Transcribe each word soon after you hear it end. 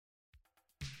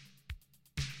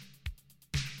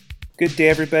Good day,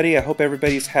 everybody. I hope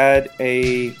everybody's had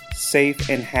a safe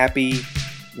and happy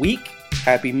week,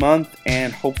 happy month,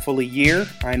 and hopefully year.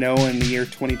 I know in the year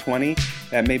 2020,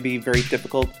 that may be a very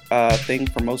difficult thing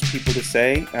for most people to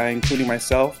say, including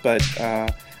myself, but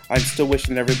I'm still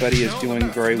wishing that everybody is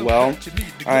doing very well.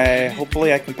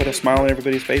 Hopefully I can put a smile on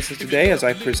everybody's faces today as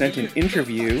I present an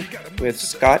interview with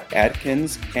Scott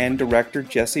Adkins and director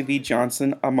Jesse V.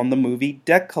 Johnson on the movie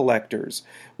Debt Collectors,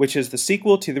 which is the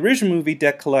sequel to the original movie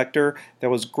Debt Collector that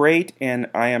was great, and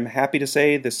I am happy to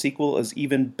say the sequel is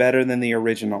even better than the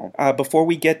original. Before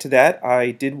we get to that,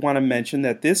 I did want to mention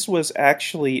that this was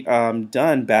actually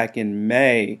done back in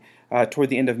May, toward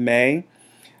the end of May.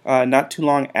 Not too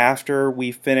long after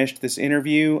we finished this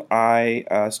interview, I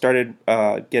started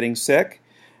getting sick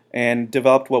and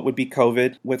developed what would be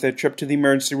COVID, with a trip to the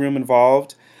emergency room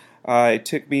involved. It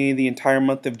took me the entire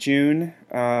month of June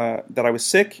that I was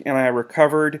sick, and I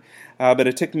recovered, but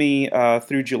it took me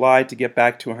through July to get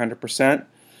back to 100%.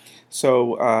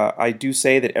 So I do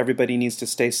say that everybody needs to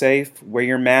stay safe, wear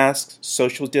your masks,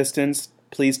 social distance.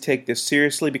 Please take this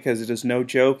seriously because it is no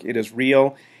joke, it is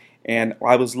real. And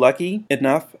I was lucky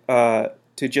enough to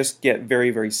just get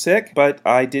very, very sick, but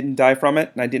I didn't die from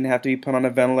it, and I didn't have to be put on a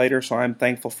ventilator, so I'm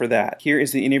thankful for that. Here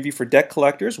is the interview for Debt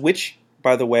Collectors, which,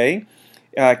 by the way,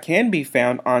 can be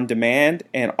found on demand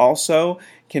and also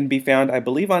can be found, I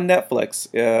believe, on Netflix.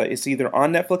 It's either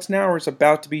on Netflix now or it's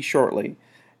about to be shortly.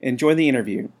 Enjoy the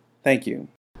interview. Thank you.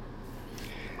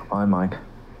 Hi, Mike.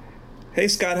 Hey,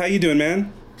 Scott. How you doing,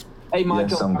 man? Hey, Michael.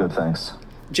 Yes, I'm good, thanks.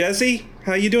 Jesse,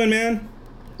 how you doing, man?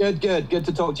 Good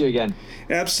to talk to you again.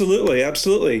 Absolutely.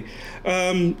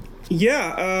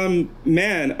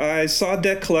 Man, I saw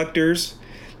Debt Collectors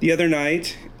the other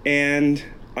night, and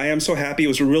I am so happy. It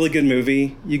was a really good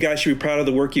movie. You guys should be proud of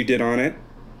the work you did on it.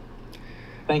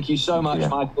 Thank you so much,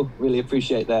 Michael. Really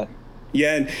appreciate that.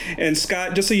 Yeah, and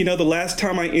Scott, just so you know, the last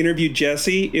time I interviewed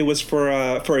Jesse, it was for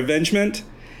Avengement,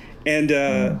 and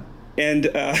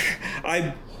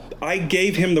I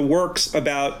gave him the works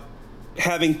about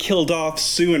having killed off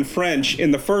Sue and French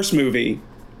in the first movie.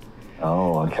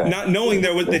 Oh, okay. Not knowing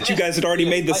that you guys had already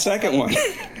made the second one.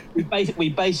 We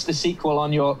based the sequel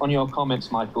on your comments,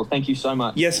 Michael. Thank you so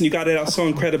much. Yes, and you got it out so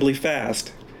incredibly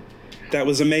fast. That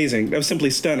was amazing. That was simply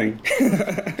stunning.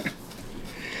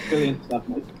 Brilliant stuff,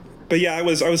 mate. But yeah, I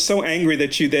was so angry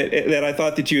that I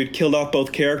thought that you had killed off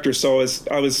both characters. So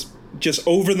I was just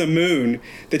over the moon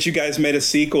that you guys made a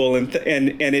sequel, and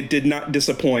it did not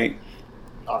disappoint.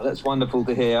 Oh, that's wonderful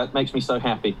to hear. It makes me so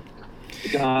happy. The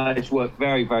guys worked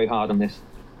very, very hard on this.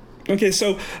 Okay,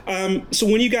 so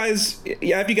when you guys,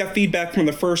 after you got feedback from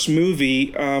the first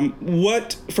movie,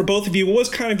 for both of you, what was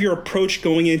kind of your approach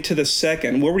going into the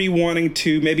second? What were you wanting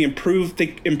to maybe improve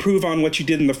on what you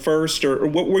did in the first, or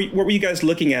what were you guys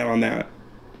looking at on that?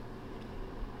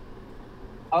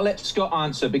 I'll let Scott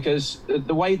answer, because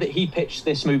the way that he pitched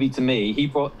this movie to me, he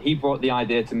brought the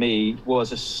idea to me,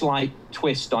 was a slight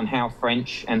twist on how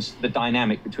French and the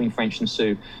dynamic between French and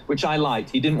Sue, which I liked.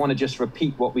 He didn't want to just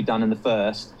repeat what we'd done in the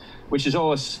first, which is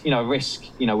always, a risk,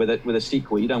 with a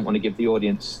sequel. You don't want to give the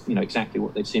audience, exactly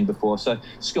what they've seen before. So,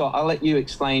 Scott, I'll let you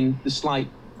explain the slight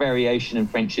variation in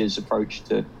French's approach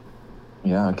to.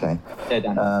 Yeah, okay.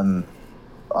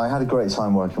 I had a great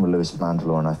time working with Louis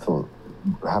Mandylor, and I thought,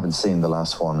 having seen the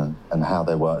last one and how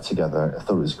they worked together, I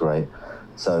thought it was great.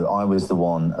 So I was the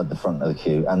one at the front of the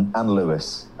queue, and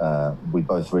Lewis, we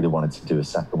both really wanted to do a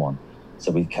second one.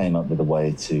 So we came up with a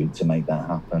way to make that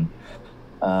happen.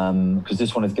 Because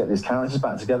just wanted to get these characters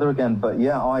back together again. But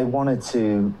yeah, I wanted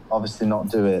to obviously not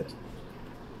do it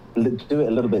a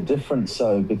little bit different.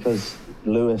 So because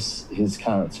Lewis, his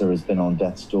character has been on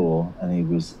death's door, and he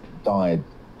died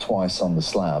twice on the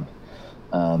slab.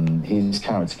 His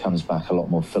character comes back a lot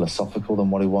more philosophical than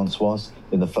what he once was.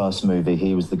 In the first movie,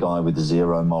 he was the guy with the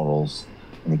zero morals,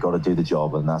 and you've got to do the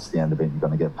job, and that's the end of it, you're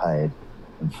going to get paid.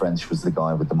 And French was the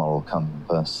guy with the moral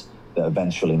compass that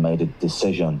eventually made a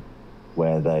decision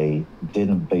where they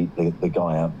didn't beat the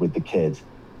guy up with the kid,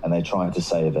 and they tried to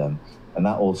save him. And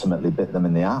that ultimately bit them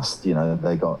in the ass.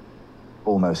 They got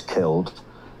almost killed,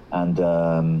 and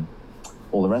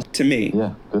all the rest. To me.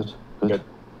 Yeah, good.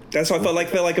 That's why I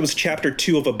felt like it was chapter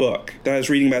 2 of a book that I was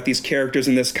reading about these characters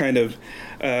in this kind of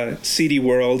seedy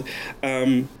world.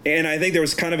 And I think there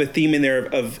was kind of a theme in there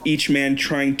of each man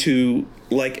trying to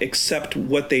accept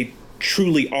what they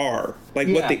truly are,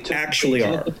 what they actually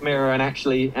are. Look at the mirror and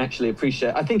actually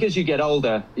appreciate. I think as you get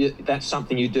older, that's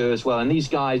something you do as well. And these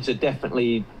guys are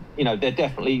definitely,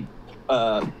 maturing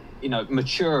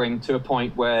to a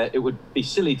point where it would be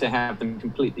silly to have them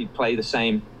completely play the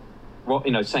same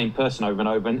same person over and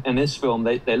over. And in this film,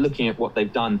 they're looking at what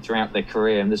they've done throughout their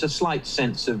career, and there's a slight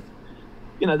sense of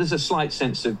there's a slight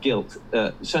sense of guilt,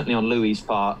 certainly on Louis's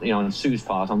part, on Sue's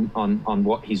part, on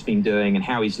what he's been doing and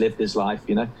how he's lived his life,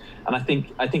 and I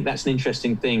think that's an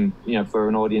interesting thing, for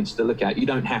an audience to look at. You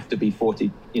don't have to be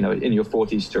 40, in your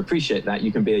 40s to appreciate that.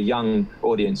 You can be a young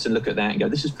audience and look at that and go,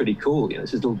 this is pretty cool.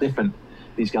 This is a little different.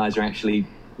 These guys are actually,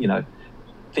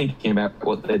 thinking about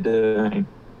what they're doing.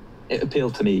 It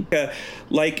appealed to me.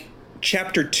 Like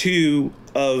chapter 2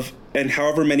 of and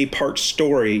however many part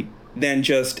story than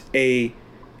just a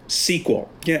sequel.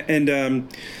 Yeah, and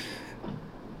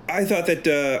I thought that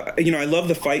I love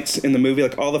the fights in the movie.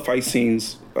 Like all the fight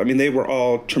scenes, I mean, they were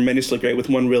all tremendously great. With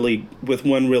one really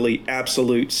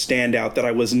absolute standout that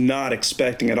I was not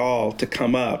expecting at all to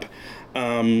come up.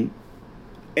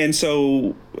 And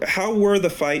so, how were the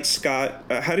fights, Scott?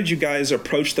 How did you guys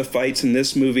approach the fights in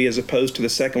this movie as opposed to the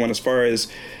second one, as far as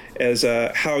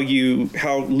how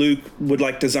Luke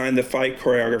would design the fight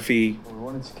choreography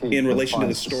in relation to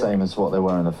the story? The same as what they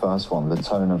were in the first one. The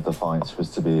tone of the fights was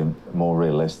to be more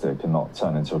realistic and not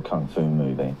turn into a kung fu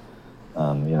movie.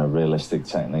 Realistic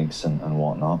techniques and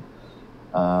whatnot.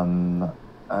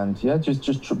 And yeah,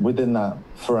 just within that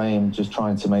frame, just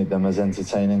trying to make them as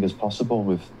entertaining as possible,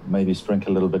 with maybe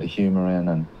sprinkle a little bit of humor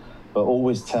in, but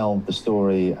always tell the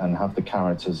story and have the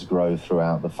characters grow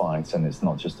throughout the fight, and it's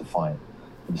not just a fight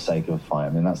for the sake of a fight. I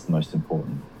mean, that's the most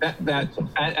important.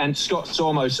 And Scott's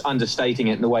almost understating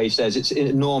it in the way he says it's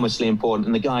enormously important,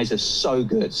 and the guys are so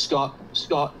good. Scott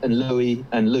and Louis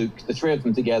and Luke, the three of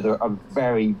them together are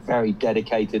very, very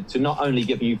dedicated to not only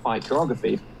giving you fight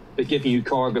choreography, but giving you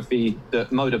choreography that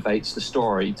motivates the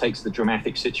story, takes the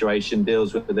dramatic situation,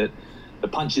 deals with it. The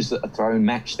punches that are thrown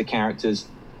match the characters.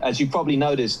 As you probably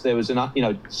noticed, there was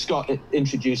Scott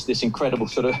introduced this incredible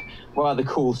sort of rather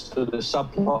cool sort of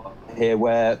subplot here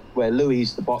where Louis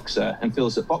is the boxer and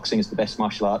feels that boxing is the best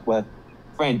martial art, where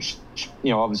French,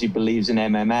 obviously believes in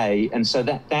MMA. And so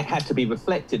that had to be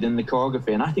reflected in the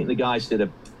choreography. And I think the guys did a,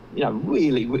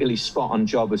 really, really spot on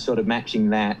job of sort of matching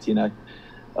that,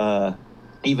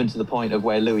 even to the point of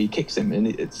where Louis kicks him, and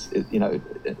it's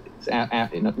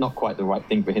not quite the right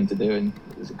thing for him to do. And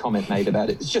there's a comment made about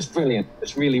it. It's just brilliant.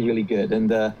 It's really, really good.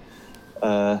 And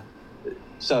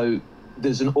so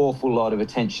there's an awful lot of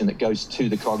attention that goes to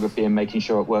the choreography and making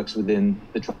sure it works within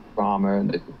the drama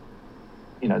and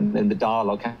and the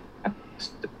dialogue.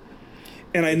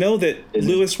 And I know that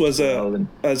Louis was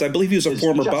as I believe he was a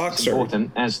former boxer. As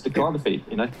important as the choreography,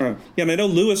 Yeah, and I know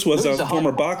Louis was a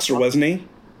former boxer, wasn't he?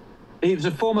 He was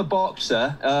a former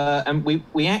boxer, and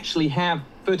we actually have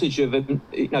footage of him,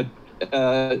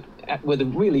 with a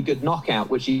really good knockout,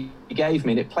 which he gave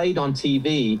me, and it played on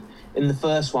TV in the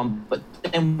first one, but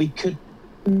then we could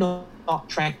not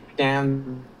track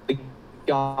down the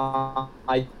guy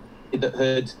that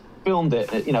had filmed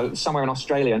it, somewhere in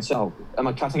Australia. And so, am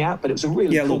I cutting out? But it was a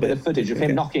really cool bit of footage of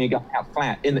him knocking a guy out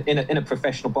flat in a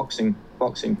professional boxing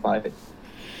fight.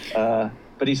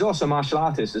 But he's also a martial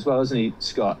artist as well, isn't he,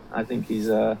 Scott? I think he's...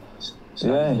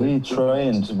 he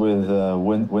trained with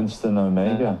Winston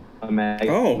Omega.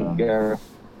 Oh.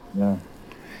 Yeah.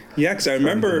 Yeah, because I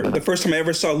remember the first time I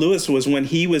ever saw Louis was when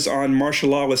he was on Martial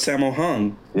Law with Sammo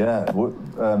Hung. Yeah.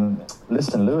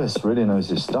 Listen, Louis really knows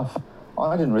his stuff.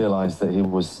 I didn't realize that he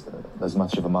was as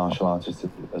much of a martial artist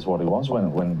as what he was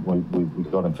when we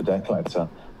got him for Debt Collector.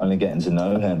 Only getting to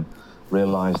know him,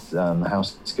 realized how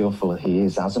skillful he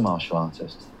is as a martial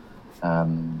artist.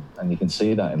 And you can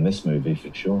see that in this movie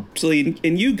for sure. Absolutely.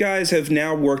 And you guys have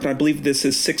now worked, I believe this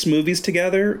is 6 movies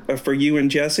together for you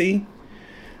and Jesse.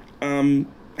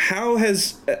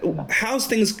 How's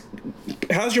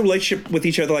your relationship with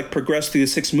each other progressed through the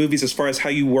 6 movies as far as how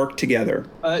you work together?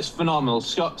 It's phenomenal.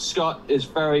 Scott is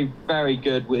very, very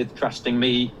good with trusting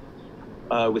me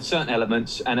with certain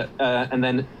elements, and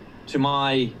then to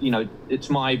my, it's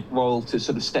my role to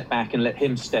sort of step back and let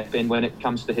him step in when it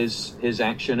comes to his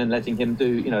action and letting him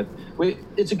do,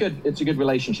 it's a good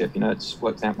relationship. It's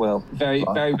worked out well. Very,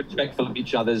 very respectful of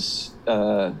each other's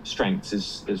strengths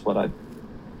is what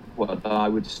I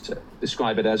would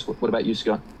describe it as. What about you,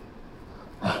 Scott?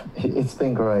 It's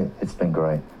been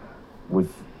great.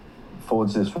 We've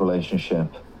forged this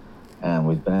relationship, and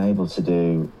we've been able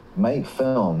to make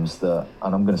films that,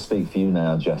 and I'm going to speak for you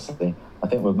now, Jesse, I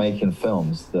think we're making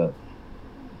films that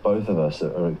both of us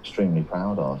are extremely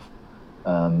proud of.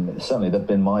 Certainly they've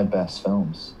been my best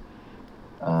films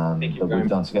that we've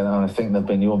done together, and I think they've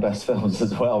been your best films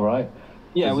as well, right?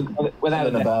 Yeah, without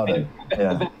a doubt. The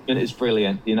investment is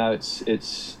brilliant.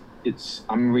 It's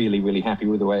I'm really, really happy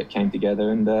with the way it came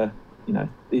together, and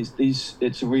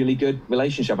it's a really good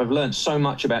relationship. I've learned so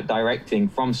much about directing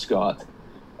from Scott,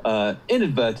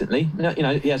 inadvertently,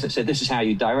 he hasn't said this is how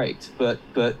you direct, but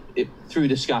through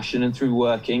discussion and through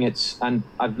working, and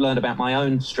I've learned about my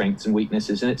own strengths and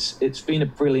weaknesses, and it's been a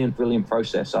brilliant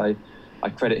process. I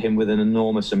credit him with an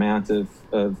enormous amount of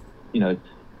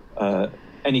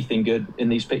anything good in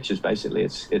these pictures. Basically,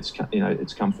 it's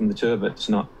come from the two of us,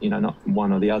 not from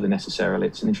one or the other necessarily.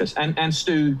 It's an interest, and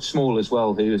Stu Small as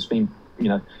well, who has been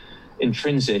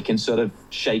intrinsic in sort of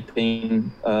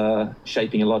shaping a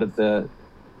lot of the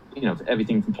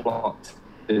everything from plot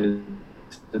to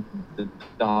the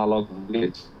dialogue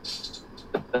itself.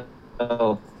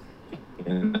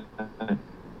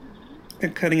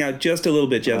 You're cutting out just a little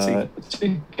bit, Jesse.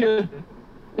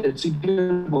 It's a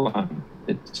good one.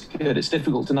 It's good. It's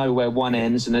difficult to know where one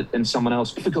ends and someone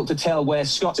else. Difficult to tell where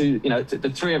Scott.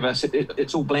 The three of us.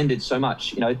 It's all blended so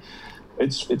much.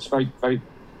 It's very, very,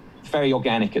 very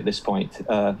organic at this point.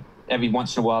 Every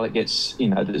once in a while, it gets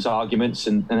there's arguments,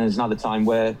 and there's another time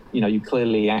where you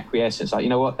clearly acquiesce. It's like,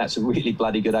 what, that's a really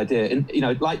bloody good idea. And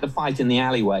like the fight in the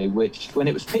alleyway, which when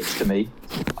it was pitched to me,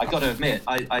 I got to admit,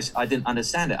 I didn't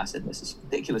understand it. I said, this is a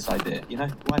ridiculous idea.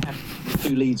 Why have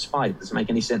two leads fight? Doesn't make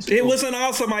any sense. It was an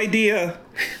awesome idea.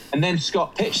 And then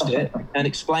Scott pitched it and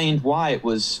explained why it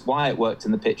worked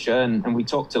in the picture, and we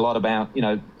talked a lot about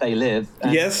They Live.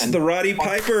 And the Roddy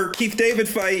Piper Keith David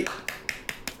fight.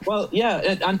 Well,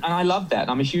 yeah, and I love that.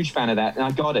 I'm a huge fan of that, and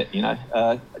I got it.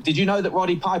 Did you know that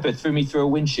Roddy Piper threw me through a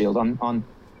windshield on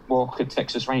Walker,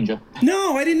 Texas Ranger?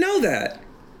 No, I didn't know that.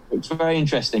 It's very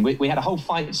interesting. We had a whole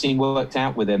fight scene worked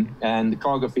out with him, and the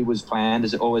choreography was planned,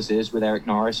 as it always is, with Eric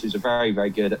Norris, who's a very,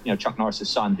 very good, Chuck Norris's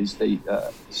son, who's the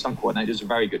stunt coordinator, who's a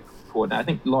very good coordinator. I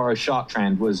think Laura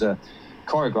Chartrand was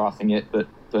choreographing it, but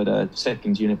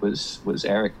Setkin's unit was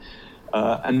Eric.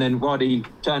 And then Roddy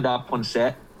turned up on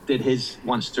set, did his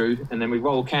once through, and then we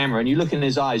roll camera, and you look in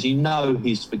his eyes,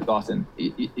 he's forgotten.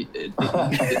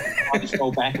 I just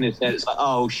roll back in his head. It's like,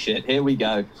 oh shit, here we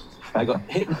go. I got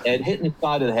hit in the head, hit in the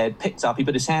side of the head, picked up. He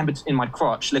put his hand in my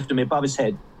crotch, lifted me above his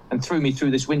head, and threw me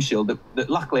through this windshield that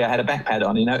luckily I had a back pad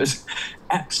on. It was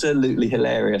absolutely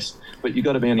hilarious. But you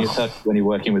got to be on your toes when you're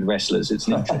working with wrestlers. It's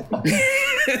not.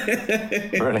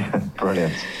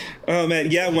 Brilliant. Oh man,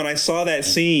 yeah. When I saw that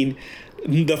scene,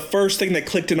 the first thing that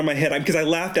clicked into my head, because I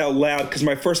laughed out loud, because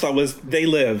my first thought was, they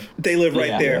live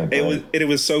right there. Yeah, it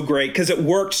was so great because it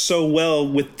worked so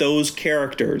well with those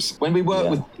characters. When we worked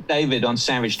with David on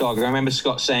Savage Dog, I remember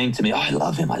Scott saying to me, I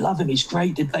love him, he's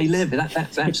great, did They Live?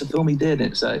 That's the film he did.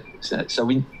 And so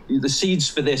the seeds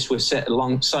for this were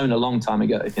sown a long time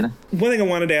ago. One thing I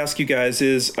wanted to ask you guys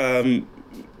is,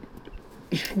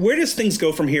 where does things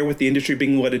go from here with the industry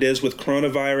being what it is with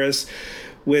coronavirus?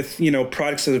 With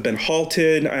products that have been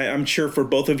halted. I'm sure for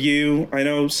both of you, I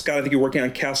know, Scott, I think you're working on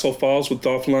Castle Falls with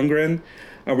Dolph Lundgren.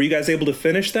 Were you guys able to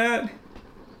finish that?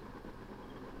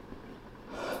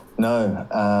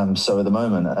 No. So at the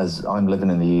moment, as I'm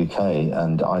living in the UK,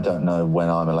 and I don't know when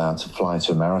I'm allowed to fly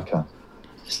to America,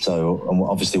 so I'm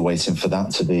obviously waiting for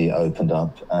that to be opened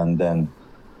up, and then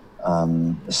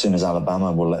as soon as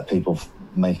Alabama will let people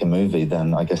make a movie,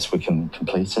 then I guess we can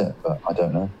complete it. But I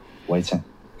don't know. Waiting.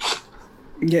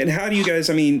 Yeah, and how do you guys?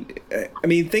 We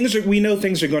know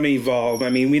things are going to evolve.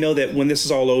 We know that when this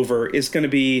is all over, it's going to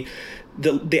be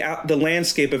the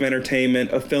landscape of entertainment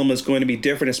of film is going to be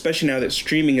different, especially now that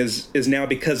streaming is now,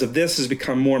 because of this, has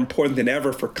become more important than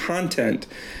ever for content.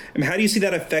 How do you see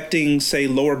that affecting, say,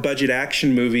 lower budget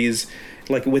action movies,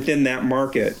 like within that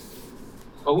market?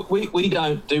 Well, we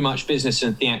don't do much business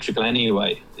in theatrical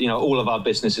anyway. All of our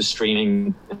business is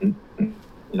streaming and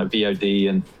VOD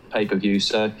and pay-per-view.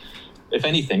 So, if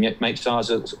anything, it makes our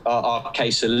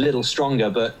case a little stronger.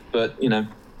 But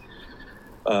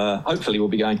hopefully we'll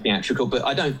be going theatrical. But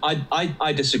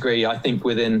I disagree. I think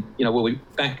within we'll be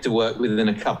back to work within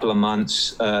a couple of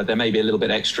months. There may be a little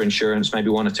bit extra insurance, maybe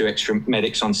one or two extra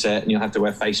medics on set, and you'll have to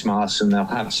wear face masks, and they'll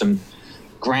have some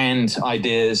grand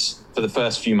ideas for the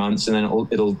first few months, and then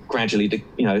it'll gradually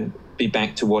be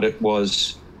back to what it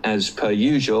was as per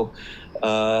usual.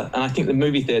 And I think the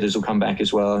movie theaters will come back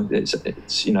as well. It's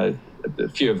a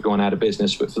few have gone out of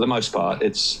business, but for the most part,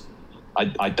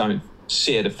 I don't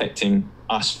see it affecting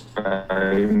us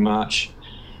very much.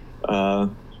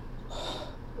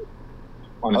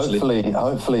 Honestly.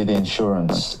 Hopefully the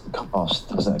insurance cost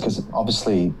doesn't, because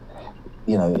obviously,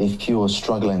 if you're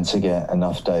struggling to get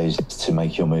enough days to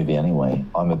make your movie anyway,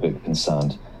 I'm a bit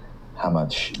concerned how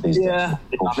much these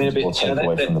will take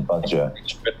away from the budget.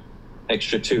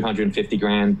 Extra 250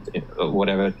 grand or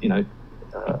whatever,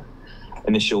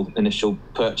 initial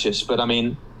purchase. But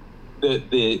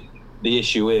the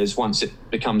issue is, once it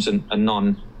becomes a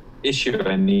non-issue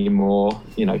anymore,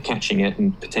 catching it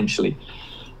and potentially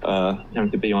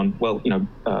having to be on,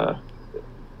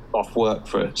 off work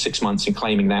for 6 months and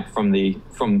claiming that from the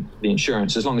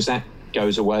insurance. As long as that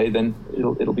goes away, then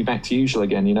it'll be back to usual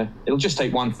again. It'll just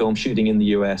take one film shooting in the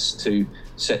US to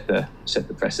set the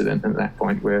precedent, and at that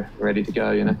point we're ready to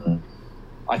go. Mm-hmm.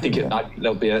 I think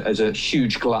there'll be as a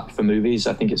huge glut for movies.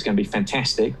 I think it's going to be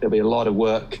fantastic. There'll be a lot of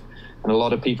work, and a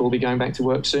lot of people will be going back to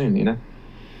work soon.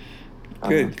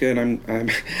 Good.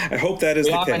 I hope that is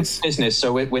the case. We are in business,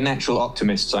 so we're natural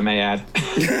optimists, I may add.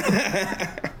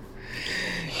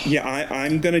 Yeah,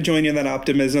 I'm going to join you in that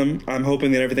optimism. I'm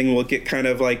hoping that everything will get kind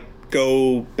of like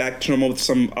go back to normal with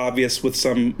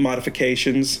some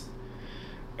modifications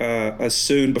as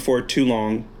soon before too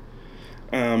long.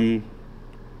 I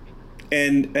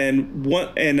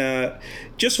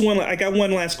got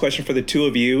one last question for the two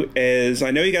of you. Is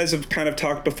I know you guys have kind of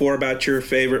talked before about your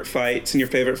favorite fights and your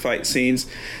favorite fight scenes.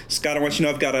 Scott, I want you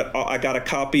to know I got a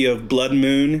copy of Blood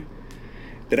Moon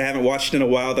that I haven't watched in a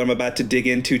while that I'm about to dig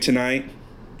into tonight.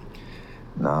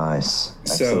 Nice.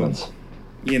 Excellent. So,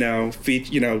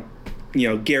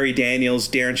 Gary Daniels,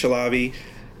 Darren Chalabi,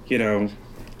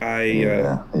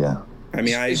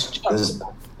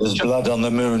 There's blood on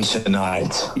the moon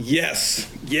tonight. Yes.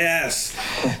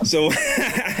 So,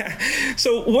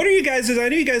 so what are you guys? I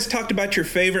know you guys talked about your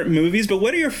favorite movies, but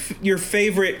what are your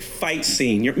favorite fight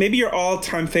scene? Maybe your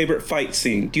all-time favorite fight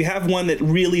scene. Do you have one that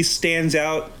really stands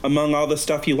out among all the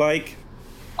stuff you like?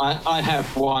 I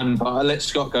have one, but I'll let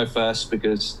Scott go first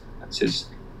because that's his.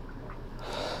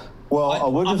 Well, I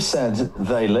would have said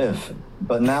They Live,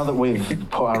 but now that we've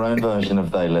put our own version of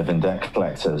They Live in Debt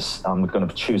Collectors, I'm going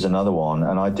to choose another one.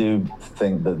 And I do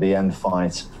think that the end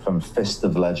fight from Fist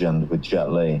of Legend with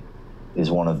Jet Li is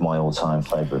one of my all-time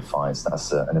favorite fights.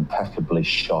 That's an impeccably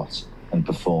shot and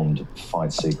performed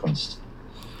fight sequence.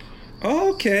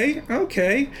 Okay.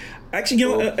 Actually,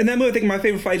 in that movie, I think my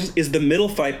favorite fight is the middle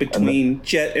fight between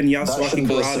Jet and Yasuaki Kurata. That should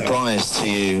be a surprise to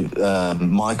you,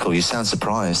 Michael. You sound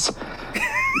surprised.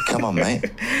 Come on, mate.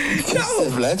 Fist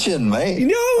of Legend, mate.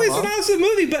 No, it's an awesome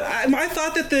movie, but I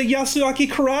thought that the Yasuaki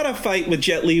Kurata fight with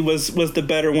Jet Li was the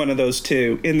better one of those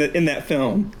two in that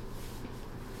film.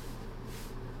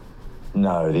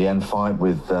 No, the end fight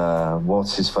with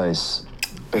what's his face?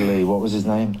 Billy. What was his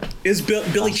name? It's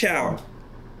Billy Chow.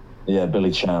 Yeah,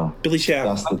 Billy Chow. Billy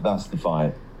Chow. That's the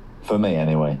fight. For me,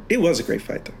 anyway. It was a great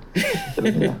fight, though.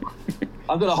 Yeah.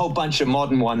 I've got a whole bunch of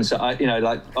modern ones,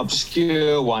 like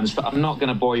obscure ones, but I'm not going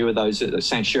to bore you with those,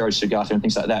 Sanshiro Sugata and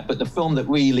things like that. But the film that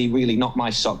really, really knocked my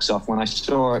socks off when I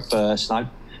saw it first, and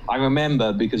I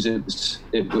remember because it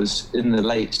was in the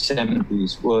late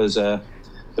 70s, was the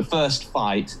first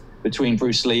fight between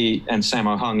Bruce Lee and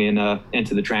Sammo Hung in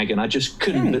Enter the Dragon. I just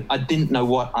couldn't. I didn't know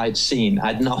what I'd seen. I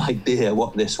had no idea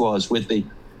what this was with the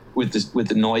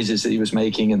noises that he was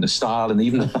making and the style and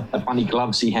even the funny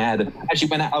gloves he had.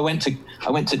 Actually, I went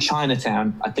to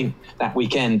Chinatown, I think that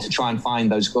weekend, to try and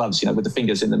find those gloves, with the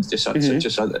fingers in them, just so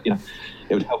that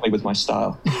it would help me with my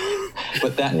style.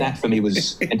 But that for me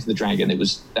was Enter the Dragon. It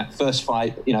was that first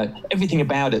fight, everything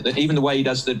about it. Even the way he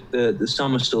does the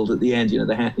somersault at the end,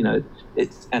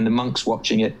 and the monks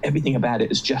watching it. Everything about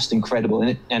it is just incredible.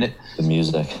 And the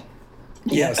music.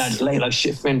 Yes. And Lalo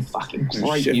Schifrin, fucking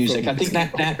great music. I think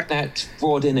that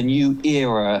brought in a new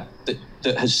era that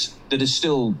is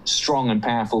still strong and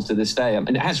powerful to this day. I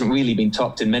mean, it hasn't really been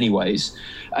topped in many ways.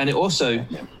 And it also,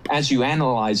 as you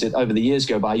analyze it over the years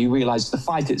go by, you realize the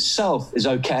fight itself is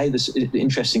okay. There's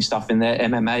interesting stuff in there,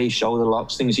 MMA, shoulder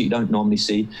locks, things that you don't normally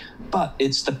see. But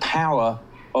it's the power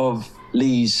of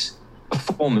Lee's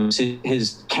performance,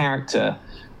 his character.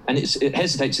 And it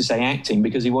hesitates to say acting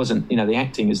because he wasn't, the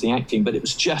acting is the acting, but it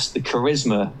was just the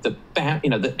charisma that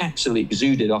absolutely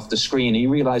exuded off the screen. He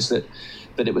realized that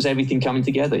it was everything coming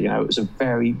together. It was a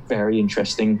very, very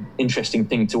interesting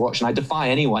thing to watch. And I defy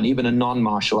anyone, even a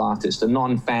non-martial artist, a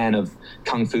non-fan of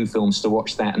kung fu films, to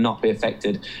watch that and not be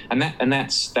affected. And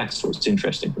that's what's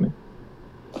interesting for me.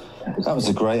 That was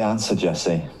a great answer,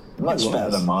 Jesse. Much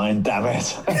better than mine, damn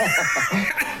it.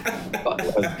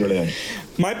 That was brilliant.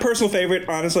 My personal favorite,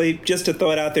 honestly, just to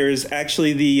throw it out there, is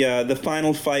actually the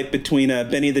final fight between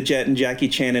Benny the Jet and Jackie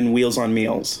Chan in Wheels on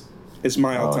Meals. Is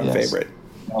my all-time favorite.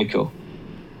 Very cool.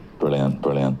 Brilliant.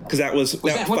 Because that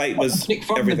fight was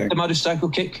everything. The motorcycle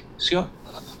kick, Scott?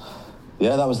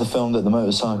 Yeah, that was the film that the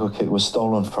motorcycle kick was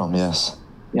stolen from, yes.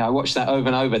 Yeah, I watched that over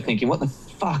and over thinking, what the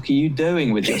fuck are you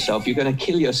doing with yourself? You're going to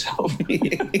kill yourself.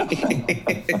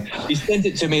 He sent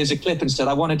it to me as a clip and said,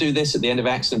 I want to do this at the end of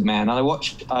Accident Man. And I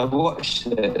watched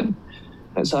it.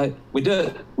 It's like, we'll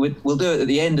do it at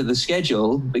the end of the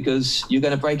schedule because you're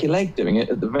going to break your leg doing it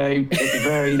at the very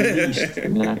least.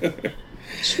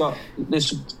 Scott, there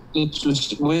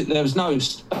was no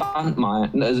stunt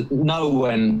man, no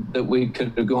one that we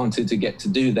could have gone to get to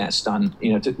do that stunt.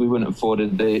 We wouldn't have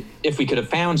afforded if we could have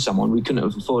found someone, we couldn't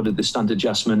have afforded the stunt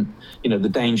adjustment, the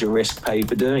danger risk paid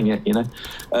for doing it,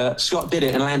 Scott did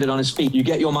it and landed on his feet. You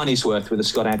get your money's worth with a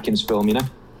Scott Adkins film,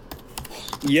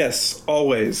 Yes,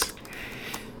 always.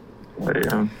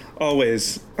 Yeah.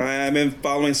 Always. I've been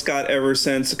following Scott ever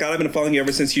since. Scott, I've been following you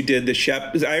ever since you did The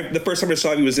Shepherd. The first time I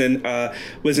saw you was in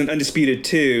Undisputed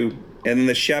 2, and then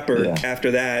The Shepherd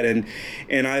after that.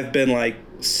 And I've been like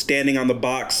standing on the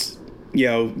box,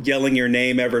 yelling your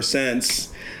name ever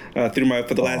since for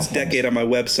the last decade on my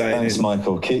website. Thanks,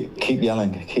 Michael. Keep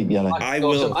yelling. Keep yelling. I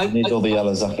will. I need all the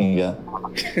yells I can get.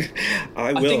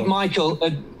 I will. I think, Michael,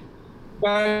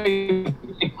 very,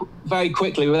 very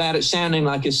quickly, without it sounding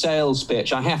like a sales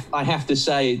pitch, I have to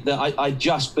say that I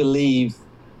just believe,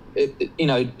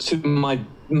 to my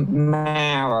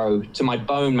marrow, to my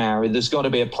bone marrow, there's got to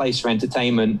be a place for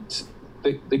entertainment,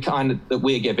 the kind that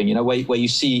we're giving, where you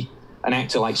see an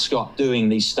actor like Scott doing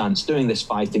these stunts, doing this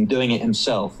fighting, doing it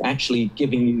himself, actually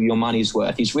giving you your money's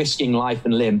worth. He's risking life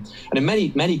and limb, and in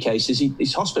many cases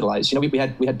he's hospitalized. We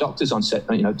had doctors on set,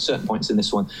 certain points in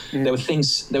this one. There were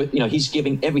things, he's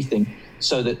giving everything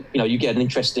so that you get an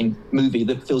interesting movie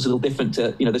that feels a little different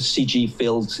to the CG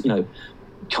filled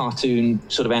cartoon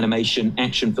sort of animation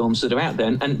action films that are out there.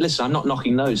 And listen, I'm not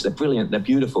knocking those. They're brilliant, they're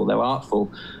beautiful, they're artful.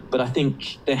 But I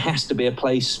think there has to be a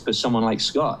place for someone like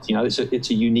Scott. It's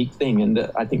a unique thing, and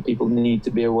I think people need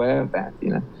to be aware of that.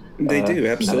 They do,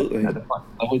 absolutely.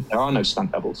 There are no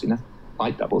stunt doubles,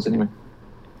 fight doubles anyway.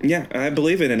 Yeah, I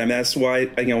believe in it. I mean, that's why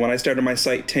when I started my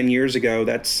site 10 years ago,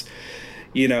 that's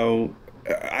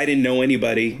I didn't know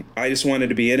anybody. I just wanted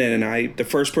to be in it, and the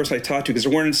first person I talked to, because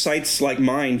there weren't sites like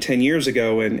mine 10 years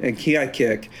ago, and Ki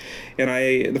Kick,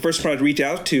 and the first person I'd reach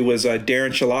out to was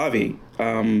Darren Shalavi.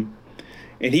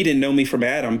 And he didn't know me from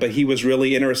Adam, but he was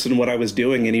really interested in what I was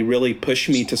doing, and he really pushed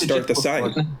me to start the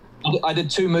site. I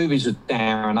did 2 movies with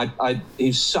Darren.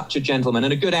 He's such a gentleman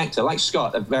and a good actor, like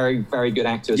Scott, a very, very good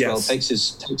actor as well.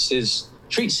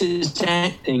 Treats his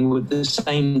acting with the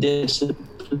same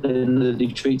discipline that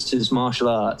he treats his martial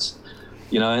arts,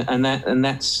 and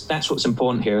that's what's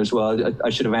important here as well.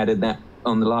 I should have added that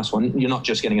on the last one. You're not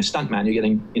just getting a stuntman, you're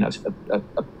getting a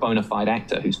bona fide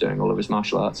actor who's doing all of his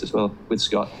martial arts as well with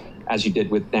Scott, as you did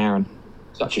with Darren.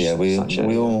 We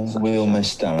all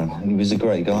miss Darren. He was a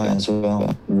great guy as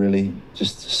well. Really,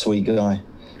 just a sweet guy.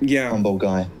 Yeah, humble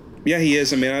guy. Yeah, he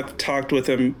is. I mean, I've talked with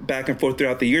him back and forth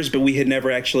throughout the years, but we had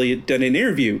never actually done an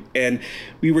interview, and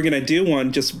we were going to do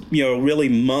one just really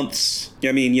months.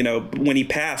 I mean, when he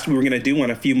passed, we were going to do one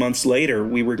a few months later.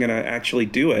 We were going to actually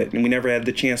do it, and we never had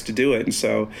the chance to do it, and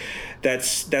so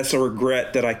that's a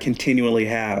regret that I continually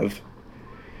have.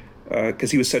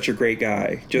 Because he was such a great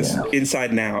guy, just inside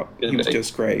and out. He was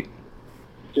just great.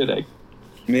 Good egg.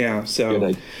 Yeah,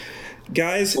 so,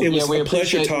 guys, it was a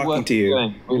pleasure talking to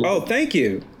you. Oh, thank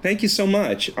you. Thank you so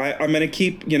much. I'm going to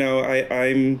keep,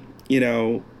 I'm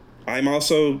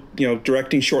also,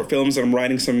 directing short films, and I'm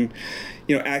writing some,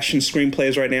 action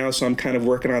screenplays right now, so I'm kind of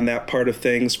working on that part of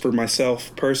things for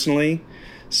myself personally.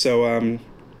 So,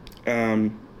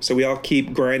 so we all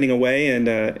keep grinding away,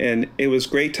 and it was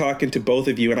great talking to both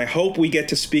of you. And I hope we get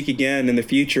to speak again in the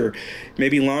future,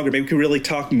 maybe longer. Maybe we can really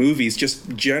talk movies, just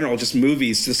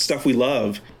movies, just stuff we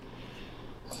love.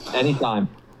 Anytime.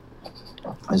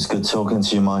 It's good talking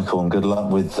to you, Michael, and good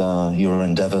luck with your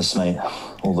endeavors, mate.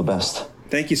 All the best.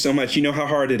 Thank you so much. You know how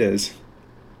hard it is.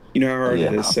 It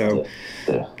is. So,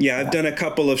 I've done a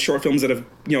couple of short films that have,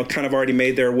 kind of already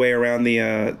made their way around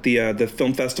the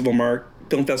film festival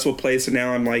place, and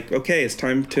now I'm like, okay, it's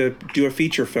time to do a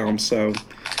feature film. So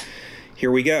here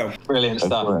we go. Brilliant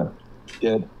stuff.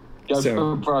 Good. Go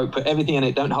for broke. Put everything in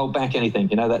it. Don't hold back anything.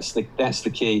 That's the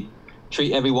key.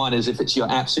 Treat everyone as if it's your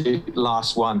absolute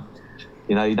last one.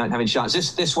 You don't have any chance.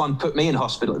 This one put me in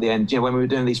hospital at the end. When we were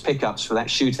doing these pickups for that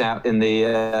shootout in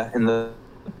the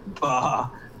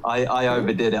bar, I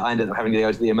overdid it. I ended up having to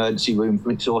go to the emergency room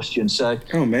from exhaustion. So,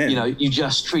 oh man, you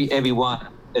just treat everyone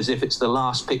as if it's the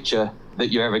last picture that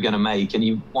you're ever going to make, and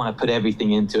you want to put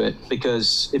everything into it,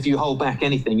 because if you hold back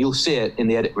anything, you'll see it in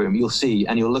the edit room. You'll see,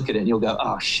 and you'll look at it and you'll go,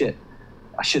 oh shit,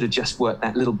 I should have just worked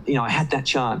that little, I had that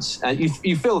chance.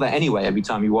 You feel that anyway every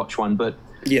time you watch one, but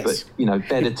yes, but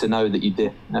better to know that you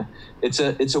did. It's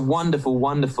a wonderful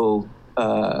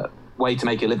way to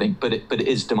make a living, but it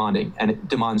is demanding, and it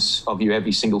demands of you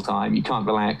every single time. You can't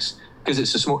relax, because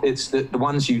it's the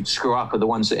ones you screw up are the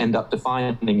ones that end up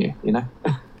defining you.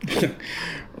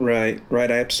 Right.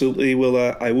 I absolutely will.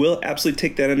 I will absolutely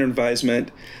take that under advisement.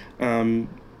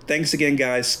 Thanks again,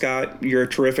 guys. Scott, you're a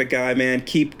terrific guy, man.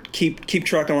 Keep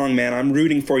trucking along, man. I'm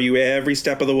rooting for you every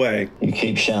step of the way. You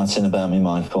keep shouting about me,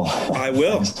 Michael. I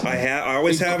will. I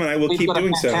always have, and I will keep doing so.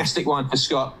 We've got a fantastic one for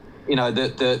Scott.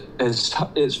 That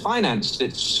is financed.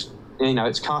 It's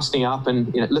it's casting up,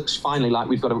 and it looks finally like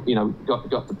we've got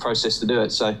got the process to do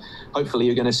it. So hopefully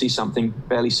you're going to see something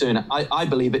fairly soon. I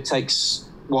believe it takes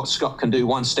what Scott can do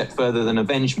one step further than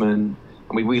Avengement, and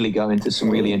we really go into some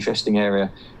really interesting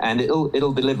area, and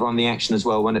it'll deliver on the action as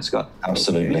well when it's got.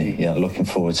 Absolutely, yeah. Looking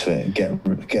forward to it. Get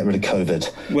rid of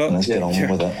COVID. Well, and let's get on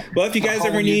with it. Well, if you guys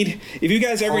ever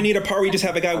need a part where you just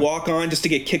have a guy walk on just to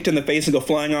get kicked in the face and go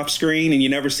flying off screen, and you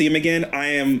never see him again, I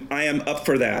am up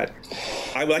for that.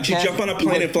 I will actually jump on a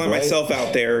plane and fly myself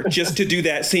out there just to do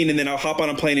that scene, and then I'll hop on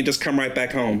a plane and just come right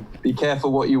back home. Be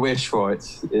careful what you wish for.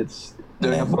 It's.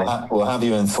 Yeah, we'll have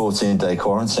you in 14-day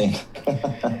quarantine.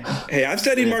 Hey, I've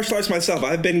studied martial arts myself.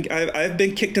 I've been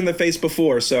kicked in the face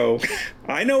before, so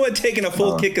I know what taking a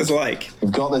full kick is like.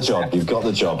 You've got the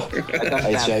job.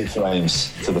 88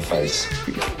 frames to the face.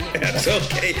 That's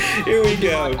okay. Here we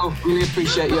go. Michael, really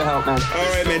appreciate your help, man.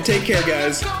 All right, man. Take care,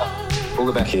 guys. All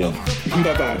the best. Thank you.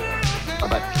 Bye-bye.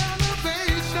 Bye-bye.